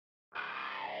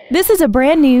This is a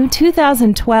brand new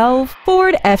 2012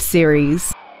 Ford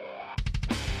F-Series.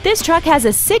 This truck has a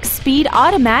 6-speed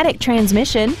automatic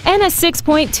transmission and a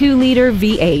 6.2-liter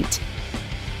V8.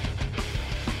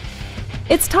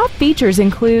 Its top features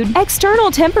include external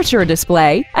temperature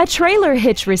display, a trailer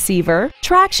hitch receiver,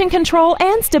 traction control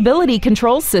and stability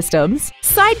control systems,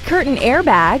 side curtain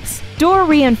airbags, door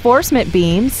reinforcement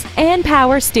beams, and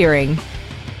power steering.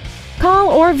 Call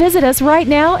or visit us right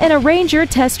now and arrange your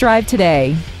test drive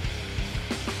today.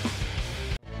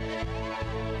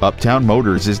 Uptown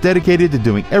Motors is dedicated to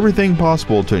doing everything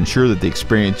possible to ensure that the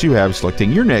experience you have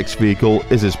selecting your next vehicle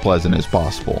is as pleasant as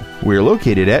possible. We are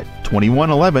located at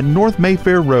 2111 North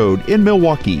Mayfair Road in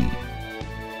Milwaukee.